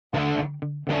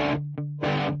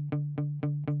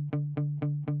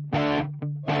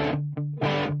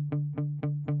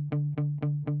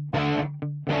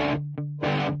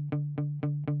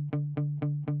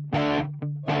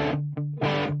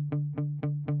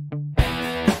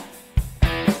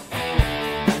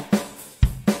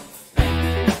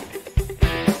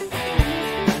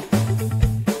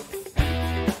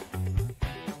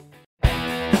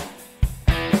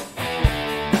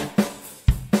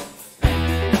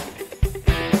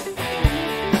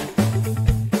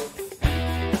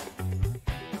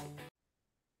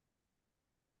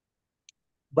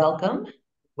Welcome.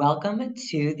 Welcome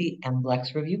to the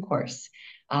MBLEx review course.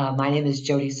 My name is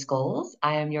Jodi Scholes.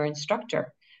 I am your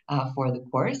instructor for the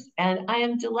course, and I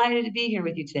am delighted to be here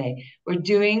with you today. We're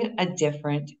doing a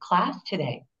different class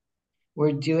today.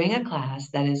 We're doing a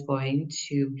class that is going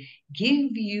to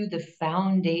give you the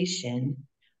foundation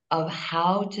of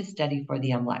how to study for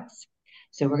the MBLEx.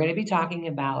 So we're going to be talking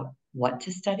about what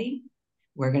to study.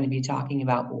 We're going to be talking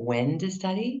about when to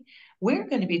study. We're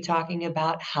going to be talking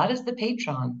about how does the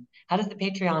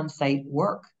Patreon site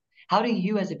work? How do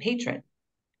you as a patron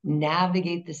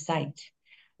navigate the site?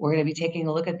 We're going to be taking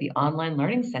a look at the Online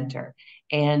Learning Center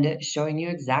and showing you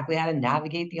exactly how to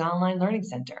navigate the Online Learning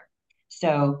Center.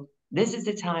 So this is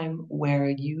the time where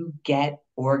you get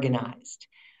organized.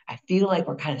 I feel like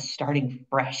we're kind of starting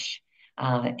fresh.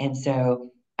 And so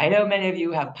I know many of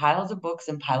you have piles of books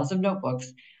and piles of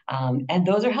notebooks, and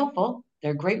those are helpful.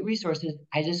 They're great resources.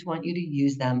 I just want you to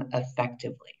use them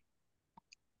effectively.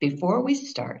 Before we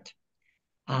start,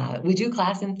 we do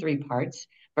class in 3 parts.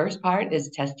 First part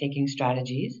is test-taking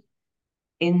strategies,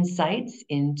 insights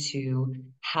into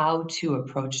how to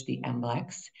approach the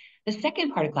MBLEx. The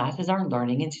second part of class is our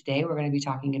learning, and today we're going to be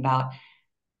talking about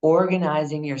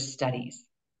organizing your studies.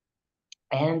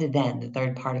 And then the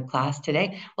third part of class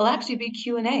today will actually be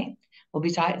Q&A. We'll be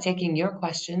taking your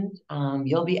questions.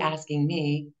 You'll be asking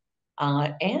me,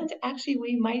 and actually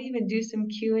we might even do some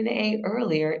Q&A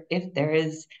earlier if there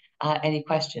is any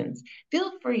questions.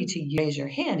 Feel free to raise your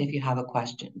hand if you have a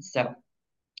question. So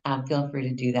feel free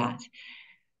to do that.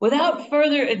 Without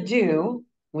further ado,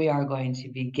 we are going to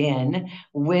begin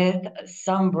with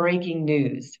some breaking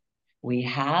news. We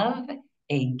have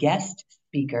a guest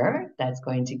speaker that's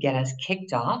going to get us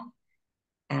kicked off,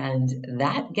 and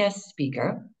that guest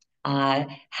speaker her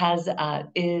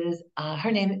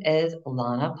name is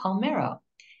Lona Palmero,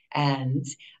 and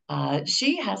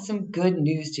she has some good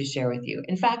news to share with you.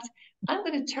 In fact, I'm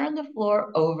going to turn the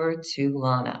floor over to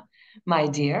Lona. My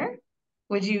dear,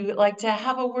 would you like to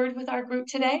have a word with our group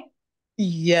today?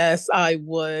 Yes, I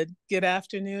would. Good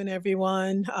afternoon,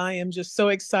 everyone. I am just so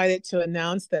excited to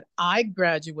announce that I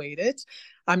graduated.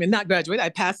 I mean, not graduated, I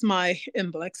passed my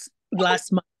MBLEx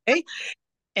last Monday,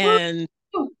 and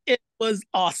it was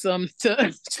awesome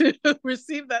to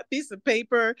receive that piece of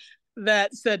paper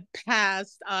that said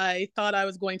passed. I thought I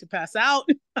was going to pass out.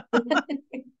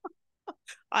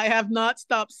 I have not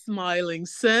stopped smiling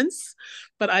since,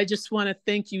 but I just want to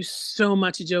thank you so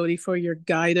much, Jodi, for your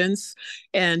guidance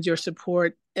and your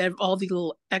support. All the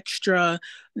little extra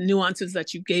nuances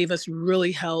that you gave us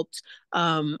really helped.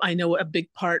 I know a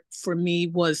big part for me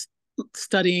was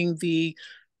studying the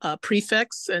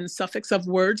prefix and suffix of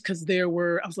words, because I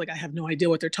was like, I have no idea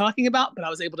what they're talking about, but I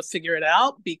was able to figure it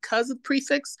out because of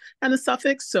prefix and the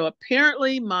suffix. So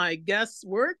apparently my guess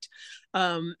worked.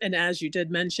 And as you did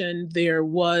mention, there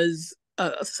was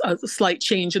a slight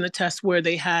change in the test where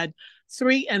they had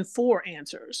 3 and 4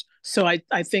 answers. So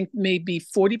I think maybe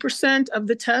 40% of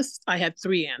the test, I had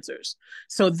 3 answers.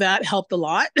 So that helped a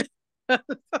lot.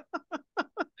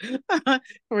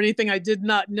 Or anything I did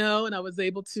not know. And I was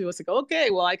like, okay,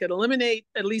 well, I could eliminate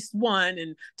at least one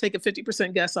and take a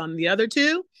 50% guess on the other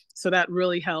 2. So that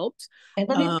really helped. And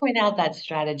let me point out that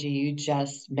strategy you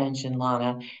just mentioned,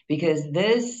 Lana, because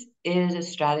this is a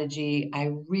strategy I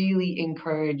really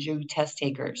encourage you test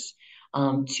takers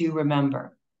to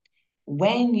remember.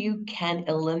 When you can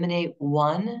eliminate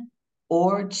 1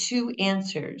 or 2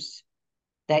 answers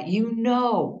that you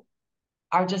know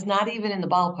are just not even in the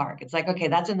ballpark. It's like, okay,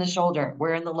 that's in the shoulder,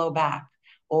 we're in the low back.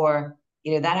 Or,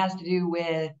 that has to do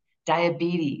with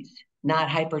diabetes, not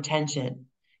hypertension.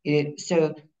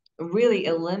 So really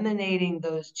eliminating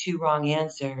those 2 wrong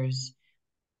answers,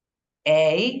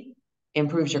 A,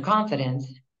 improves your confidence,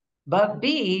 but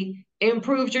B,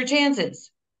 improves your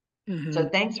chances. Mm-hmm. So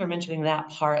thanks for mentioning that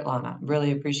part, Lana.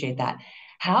 Really appreciate that.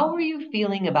 How are you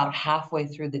feeling about halfway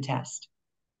through the test?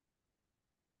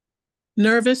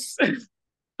 Nervous.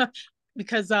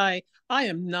 Because I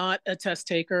am not a test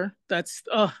taker. That's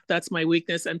my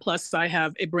weakness. And plus I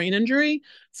have a brain injury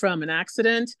from an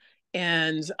accident,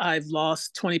 and I've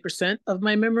lost 20% of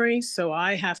my memory. So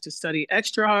I have to study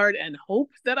extra hard and hope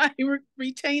that I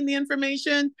retain the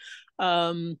information.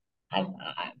 High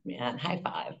five, man. High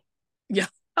five. Yeah.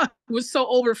 I was so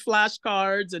over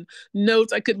flashcards and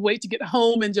notes. I could wait to get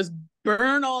home and just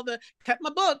kept my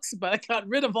books, but I got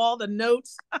rid of all the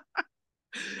notes.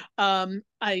 I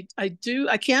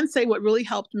can say what really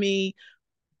helped me,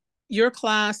 your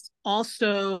class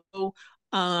also.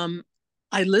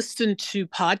 I listened to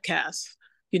podcasts,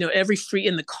 every free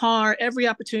in the car, every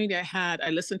opportunity I had,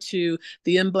 I listened to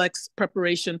the MBLEx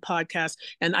preparation podcast.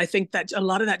 And I think that a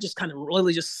lot of that just kind of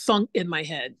really just sunk in my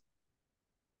head.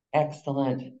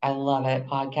 Excellent. I love it.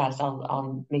 Podcast.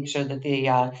 I'll make sure that the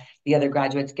other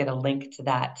graduates get a link to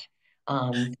that.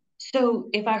 So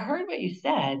if I heard what you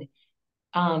said,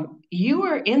 you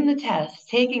were in the test,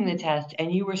 taking the test,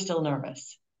 and you were still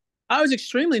nervous. I was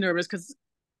extremely nervous because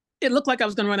it looked like I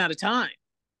was going to run out of time.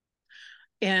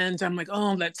 And I'm like,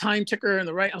 oh, that time ticker and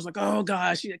the right. I was like, oh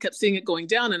gosh, I kept seeing it going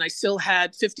down, and I still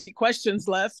had 50 questions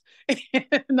left.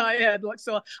 And I had like,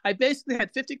 so I basically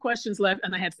had 50 questions left,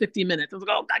 and I had 50 minutes. I was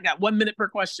like, oh, I got 1 minute per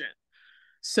question.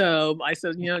 So I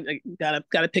said, I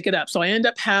gotta pick it up. So I end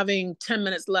up having 10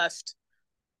 minutes left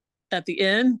at the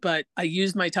end, but I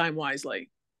used my time wisely.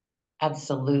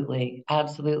 Absolutely.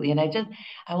 Absolutely. And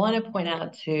I want to point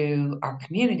out to our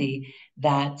community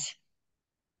that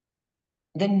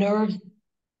the nerves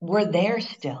were there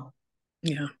still.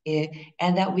 Yeah.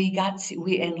 And that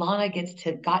and Lana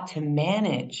got to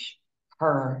manage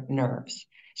her nerves.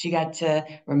 She got to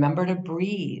remember to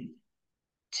breathe,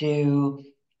 to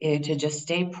just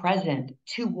stay present,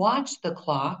 to watch the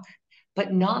clock,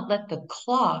 but not let the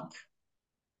clock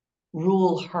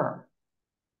rule her.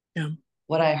 Yeah.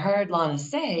 What I heard Lana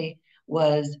say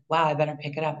was, wow, I better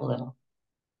pick it up a little.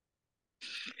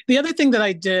 The other thing that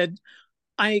I did,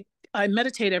 I I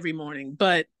meditate every morning,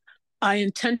 but I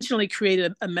intentionally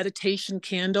created a meditation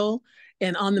candle.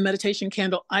 And on the meditation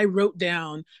candle, I wrote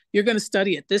down, you're going to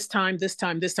study at this time, this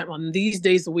time, this time on these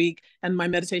days a week. And my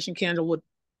meditation candle would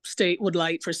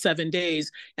light for 7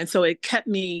 days. And so it kept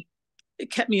me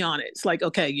on it. It's like,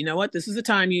 okay, you know what? This is the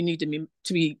time you need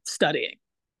to be studying.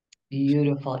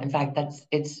 Beautiful. In fact,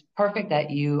 it's perfect that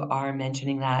you are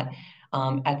mentioning that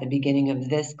at the beginning of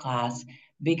this class,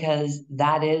 because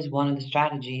that is one of the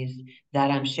strategies that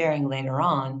I'm sharing later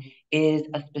on is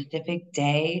a specific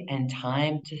day and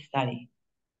time to study.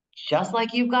 Just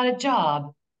like you've got a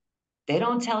job, they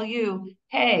don't tell you,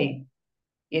 hey,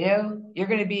 you're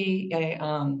going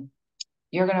to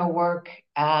you're going to work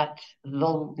at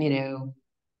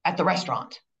the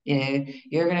restaurant.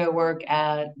 You're going to work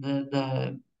uh,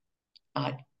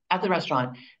 at the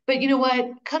restaurant. But you know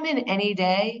what? Come in any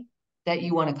day that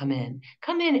you want to come in.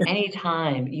 Come in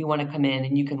anytime you want to come in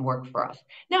and you can work for us.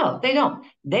 No, they don't.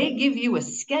 They give you a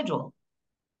schedule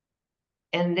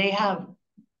and they have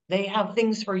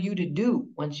things for you to do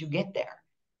once you get there.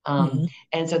 Mm-hmm.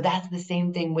 And so that's the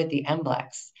same thing with the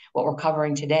MBLEx. What we're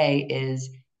covering today is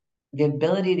the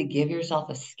ability to give yourself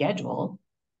a schedule,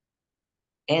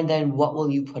 and then what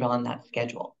will you put on that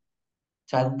schedule?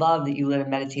 So I love that you lit a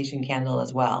meditation candle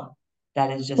as well.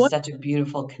 That is just One such a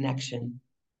beautiful connection.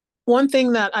 one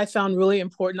thing that I found really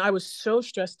important, I was so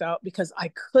stressed out because I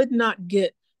could not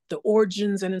get the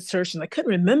origins and insertions. I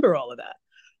couldn't remember all of that.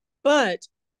 But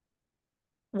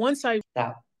once I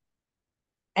So,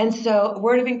 and so,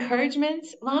 word of encouragement,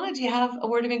 Lana, do you have a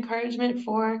word of encouragement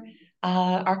for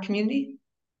our community?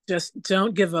 just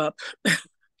don't give up.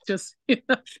 Just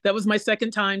that was my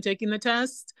second time taking the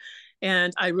test.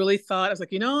 And I really thought, I was like,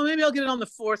 maybe I'll get it on the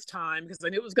fourth time because I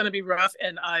knew it was going to be rough.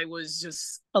 And I was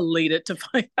just elated to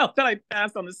find out that I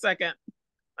passed on the second.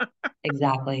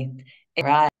 Exactly.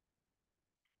 Right.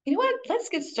 You know what? Let's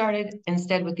get started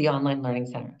instead with the Online Learning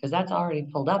Center because that's already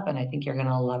pulled up and I think you're going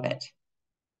to love it.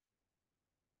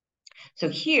 So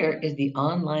here is the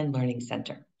Online Learning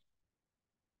Center.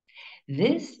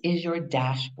 This is your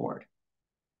dashboard,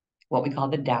 what we call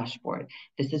the dashboard.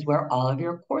 This is where all of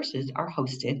your courses are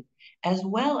hosted, as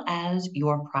well as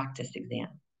your practice exam.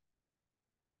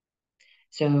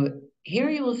 So here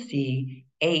you will see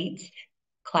 8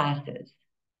 classes.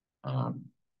 And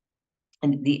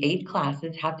the 8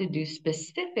 classes have to do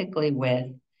specifically with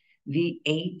the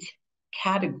 8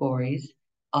 categories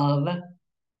of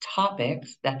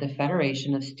topics that the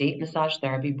Federation of State Massage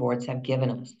Therapy Boards have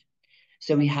given us.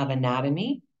 So we have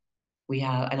anatomy,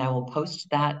 and I will post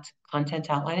that content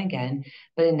outline again,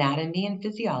 but anatomy and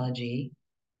physiology,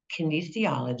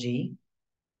 kinesiology,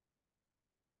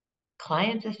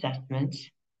 client assessment,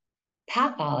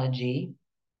 pathology,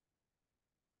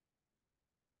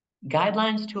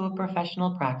 guidelines to a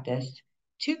professional practice,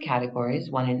 2 categories,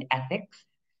 one in ethics,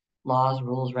 laws,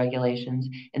 rules, regulations,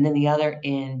 and then the other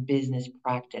in business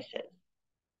practices.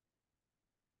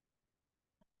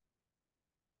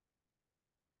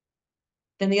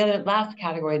 Then the last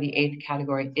category, the 8th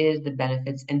category, is the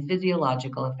benefits and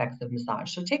physiological effects of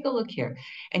massage. So take a look here,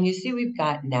 and you see we've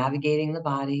got navigating the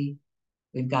body,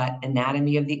 we've got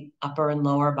anatomy of the upper and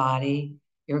lower body,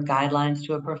 your guidelines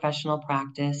to a professional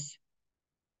practice,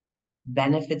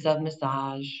 benefits of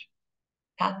massage,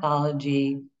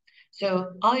 pathology.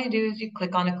 So all you do is you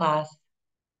click on a class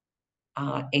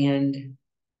and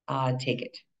take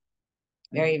it.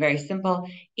 Very, very simple.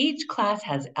 Each class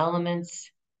has elements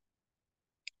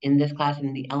In this class,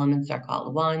 and the elements are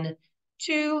called 1,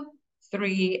 2,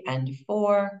 3, and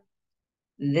 4.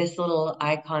 This little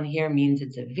icon here means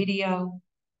it's a video.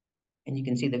 And you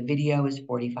can see the video is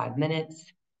 45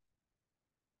 minutes.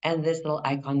 And this little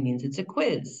icon means it's a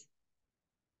quiz.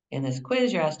 In this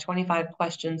quiz, you're asked 25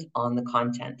 questions on the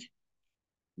content.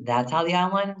 That's how the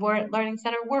Online Learning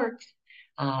Center works.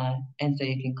 And so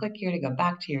you can click here to go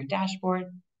back to your dashboard.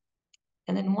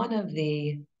 And then one of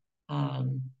the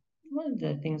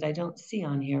things I don't see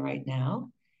on here right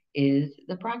now is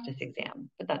the practice exam,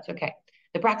 but that's okay.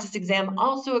 The practice exam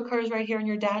also occurs right here on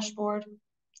your dashboard.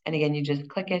 And again, you just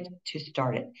click it to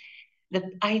start it.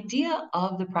 The idea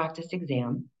of the practice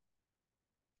exam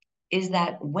is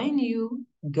that when you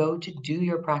go to do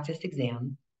your practice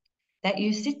exam, that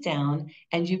you sit down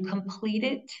and you complete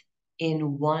it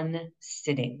in one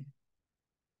sitting.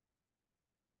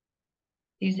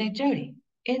 You say, Jodi,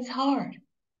 it's hard.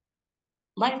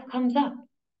 Life comes up.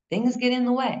 Things get in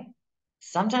the way.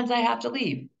 Sometimes I have to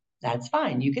leave. That's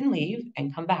fine. You can leave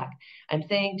and come back. I'm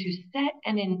saying to set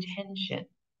an intention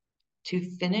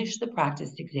to finish the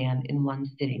practice exam in one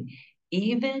sitting,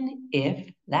 even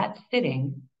if that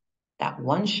sitting, that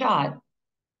one shot,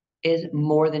 is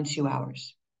more than 2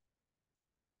 hours.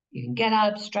 You can get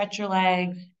up, stretch your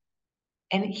legs,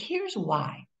 and here's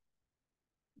why.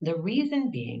 The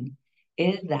reason being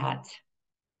is that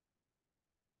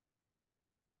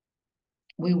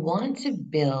we want to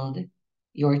build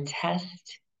your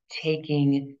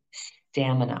test-taking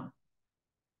stamina.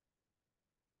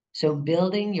 So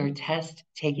building your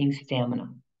test-taking stamina.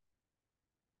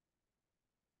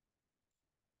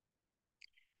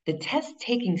 The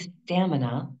test-taking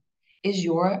stamina is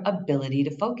your ability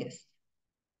to focus,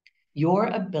 your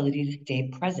ability to stay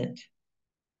present.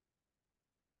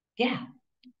 Yeah.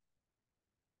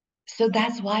 So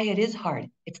that's why it is hard.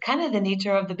 It's kind of the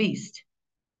nature of the beast.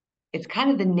 It's kind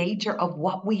of the nature of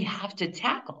what we have to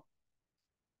tackle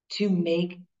to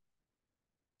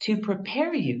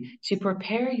prepare you, to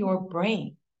prepare your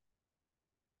brain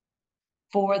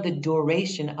for the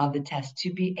duration of the test,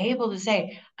 to be able to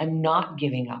say, I'm not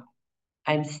giving up.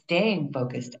 I'm staying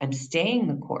focused. I'm staying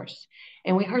the course.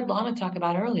 And we heard Lona talk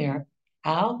about earlier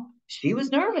how she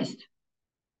was nervous.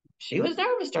 She was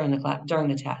nervous during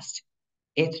the test.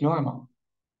 It's normal.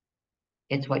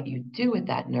 It's what you do with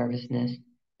that nervousness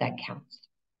that counts,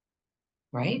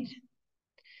 right?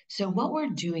 So what we're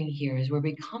doing here is we're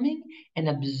becoming an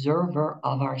observer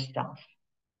of ourselves.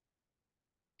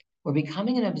 We're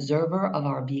becoming an observer of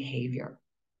our behavior.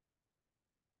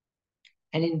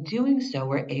 And in doing so,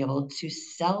 we're able to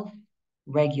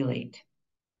self-regulate.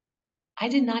 I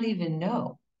did not even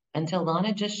know until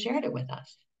Lona just shared it with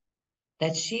us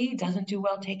that she doesn't do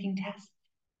well taking tests.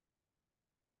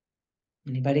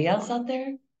 Anybody else out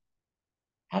there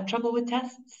have trouble with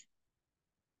tests?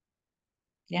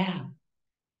 Yeah.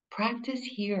 Practice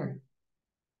here.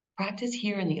 Practice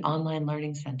here in the Online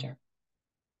Learning Center.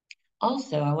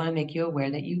 Also, I want to make you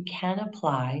aware that you can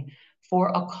apply for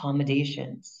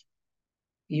accommodations.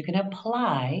 You can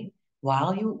apply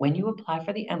when you apply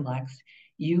for the MBLEx,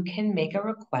 you can make a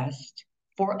request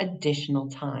for additional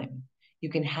time. You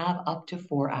can have up to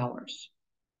 4 hours.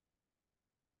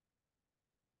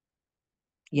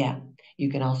 Yeah, you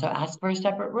can also ask for a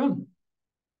separate room.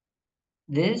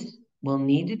 This will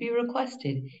need to be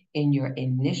requested in your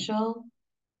initial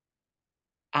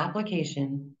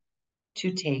application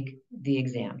to take the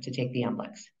exam, to take the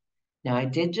MBLEx. Now, I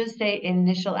did just say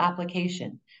initial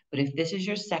application, but if this is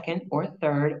your second or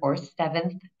third or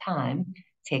seventh time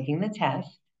taking the test,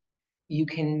 you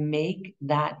can make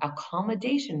that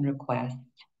accommodation request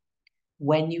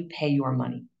when you pay your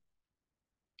money.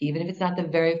 Even if it's not the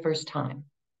very first time,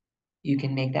 you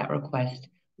can make that request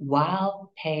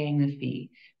while paying the fee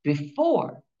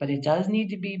before, but it does need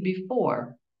to be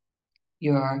before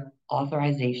your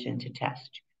authorization to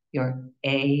test, your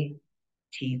ATT,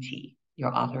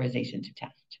 your authorization to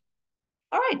test.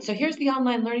 All right, so here's the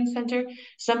Online Learning Center.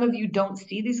 Some of you don't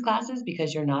see these classes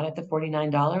because you're not at the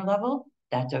 $49 level.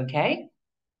 That's okay.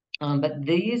 But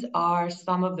these are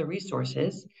some of the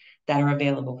resources that are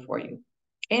available for you.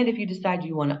 And if you decide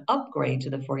you want to upgrade to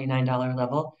the $49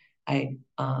 level,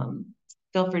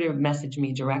 feel free to message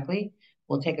me directly.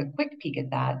 We'll take a quick peek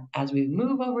at that as we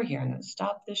move over here. I'm going to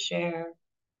stop the share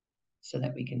so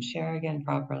that we can share again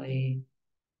properly.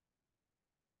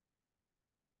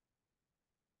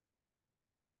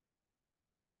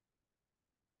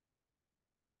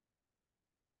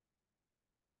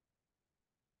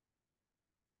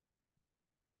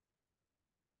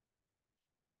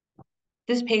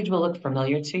 This page will look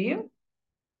familiar to you.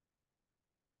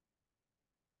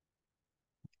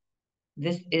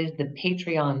 This is the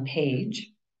Patreon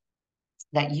page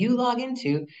that you log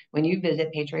into when you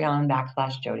visit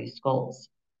Patreon/Jodi Scholes.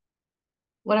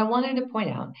 What I wanted to point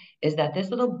out is that this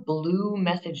little blue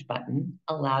message button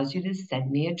allows you to send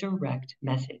me a direct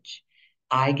message.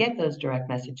 I get those direct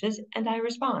messages and I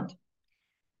respond.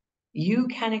 You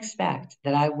can expect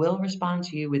that I will respond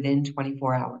to you within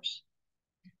 24 hours.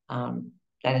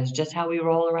 That is just how we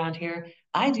roll around here.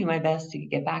 I do my best to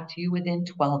get back to you within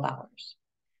 12 hours.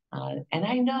 And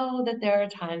I know that there are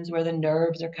times where the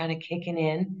nerves are kind of kicking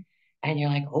in and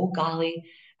you're like, oh, golly,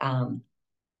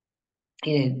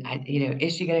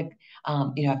 is she going to,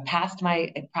 I've passed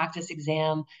my practice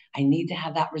exam. I need to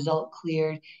have that result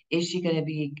cleared. Is she going to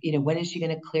be, when is she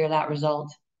going to clear that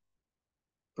result?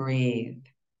 Breathe.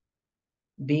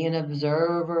 Be an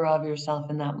observer of yourself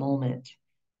in that moment.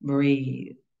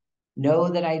 Breathe. Know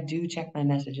that I do check my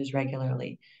messages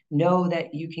regularly. Know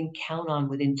that you can count on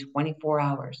within 24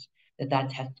 hours that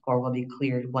test score will be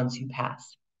cleared once you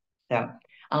pass. So,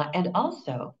 and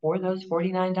also for those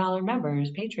 $49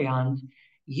 members, Patreons,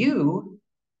 you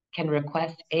can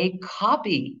request a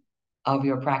copy of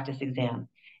your practice exam.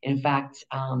 In fact,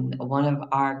 one of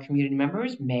our community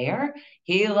members, Mayor,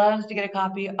 he loves to get a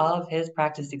copy of his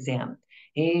practice exam.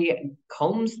 He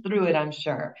combs through it, I'm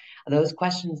sure. Those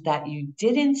questions that you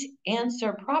didn't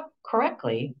answer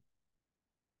correctly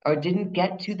or didn't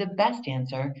get to the best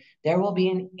answer, there will be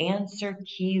an answer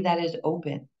key that is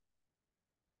open.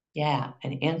 Yeah,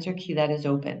 an answer key that is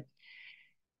open.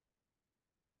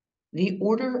 The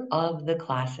order of the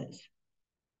classes.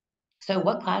 So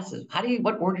what classes,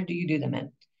 what order do you do them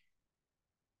in?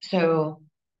 So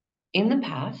in the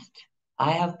past,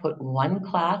 I have put one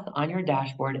class on your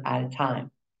dashboard at a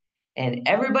time, and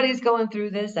everybody's going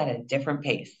through this at a different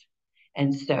pace.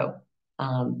 And so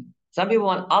some people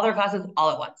want all their classes all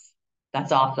at once.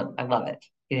 That's awesome. I love it.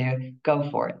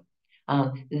 Go for it.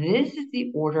 This is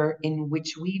the order in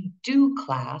which we do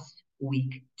class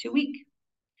week to week.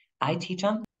 I teach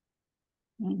on.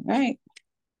 All right.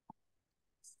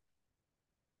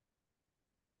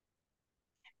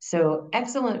 So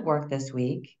excellent work this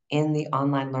week in the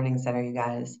online learning center, you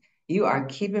guys. You are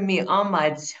keeping me on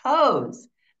my toes.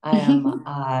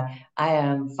 I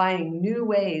am finding new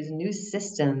ways, new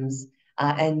systems,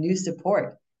 and new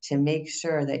support to make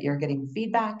sure that you're getting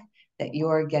feedback, that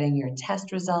you're getting your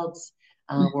test results.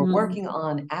 We're working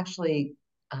on actually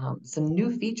some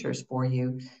new features for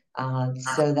you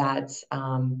so that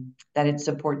that it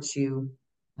supports you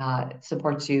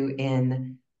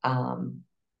in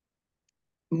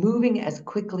moving as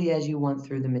quickly as you want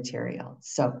through the material.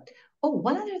 So,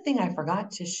 one other thing I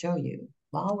forgot to show you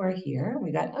while we're here,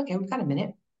 we've got a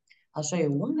minute. I'll show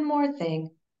you one more thing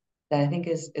that I think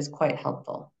is quite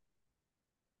helpful.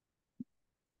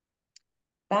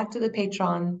 Back to the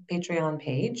Patreon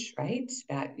page, right?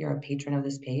 You're a patron of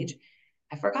this page.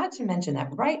 I forgot to mention that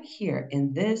right here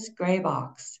in this gray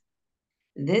box,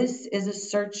 this is a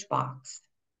search box.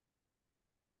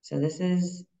 So this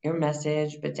is your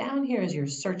message, but down here is your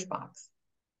search box.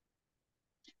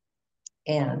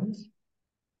 And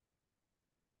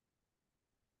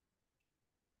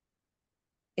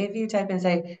if you type in,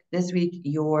 say, this week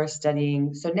you're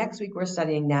studying, so next week we're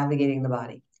studying navigating the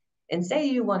body. And say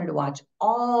you wanted to watch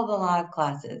all the live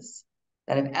classes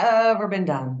that have ever been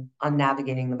done on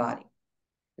navigating the body.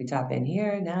 We type in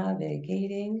here,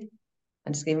 navigating.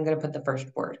 I'm just even going to put the first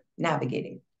word,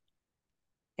 navigating.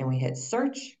 And we hit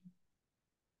search.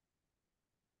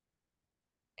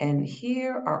 And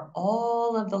here are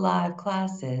all of the live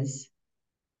classes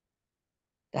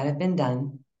that have been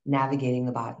done navigating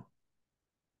the body.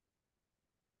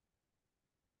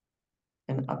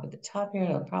 And up at the top here,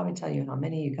 it'll probably tell you how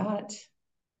many you got.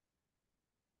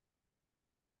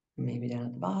 Maybe down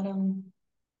at the bottom.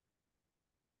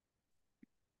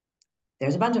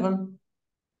 There's a bunch of them.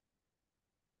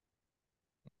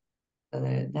 So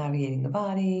they're navigating the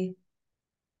body.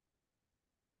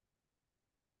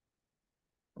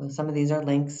 Well, some of these are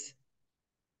links.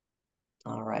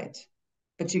 All right.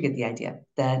 But you get the idea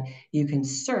that you can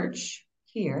search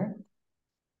here.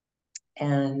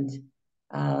 And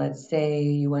let's say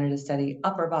you wanted to study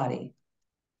upper body.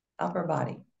 Upper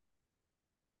body.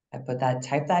 I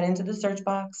type that into the search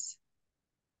box.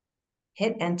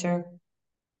 Hit enter.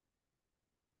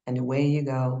 And away you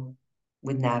go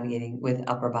with navigating with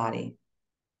upper body.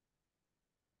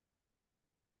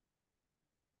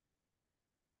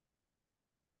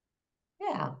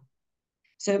 Yeah.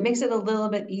 So it makes it a little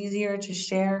bit easier to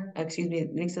share,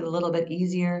 it makes it a little bit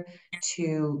easier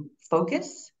to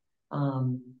focus.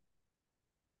 Good.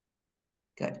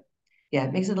 Yeah,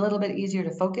 it makes it a little bit easier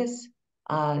to focus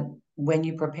when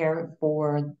you prepare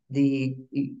for the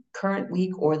current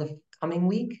week or the coming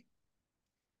week.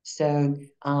 So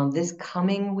this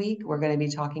coming week, we're going to be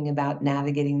talking about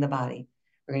navigating the body.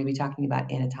 We're going to be talking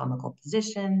about anatomical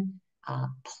position,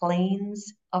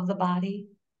 planes of the body.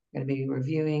 We're going to be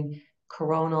reviewing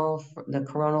the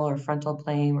coronal or frontal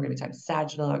plane. We're going to be talking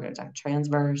sagittal. We're going to talk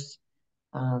transverse.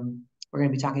 We're going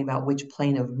to be talking about which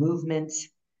plane of movement,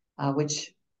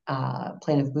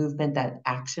 that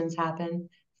actions happen,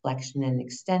 flexion and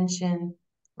extension,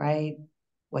 right?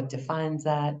 What defines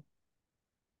that?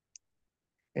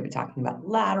 We're going to be talking about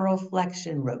lateral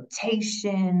flexion,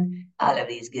 rotation, all of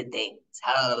these good things.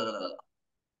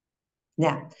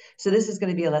 Now, so this is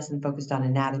going to be a lesson focused on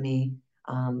anatomy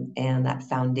and that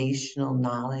foundational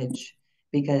knowledge,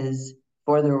 because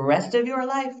for the rest of your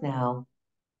life now,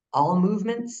 all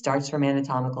movement starts from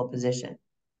anatomical position.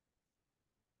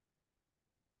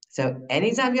 So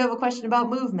anytime you have a question about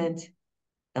movement,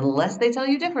 unless they tell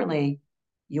you differently,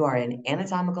 you are in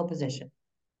anatomical position.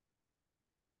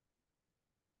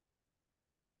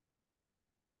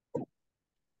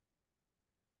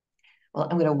 Well,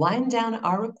 I'm going to wind down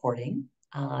our recording,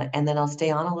 and then I'll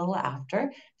stay on a little after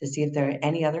to see if there are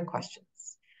any other questions.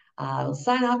 I'll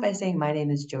sign off by saying my name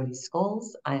is Jodi Scholes.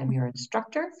 I am your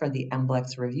instructor for the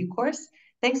MBLEx review course.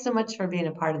 Thanks so much for being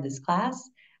a part of this class.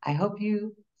 I hope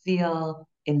you feel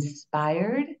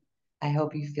inspired. I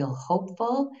hope you feel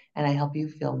hopeful, and I hope you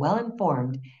feel well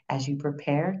informed as you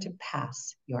prepare to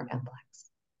pass your MBLEx.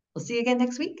 We'll see you again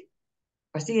next week,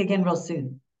 or see you again real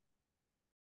soon.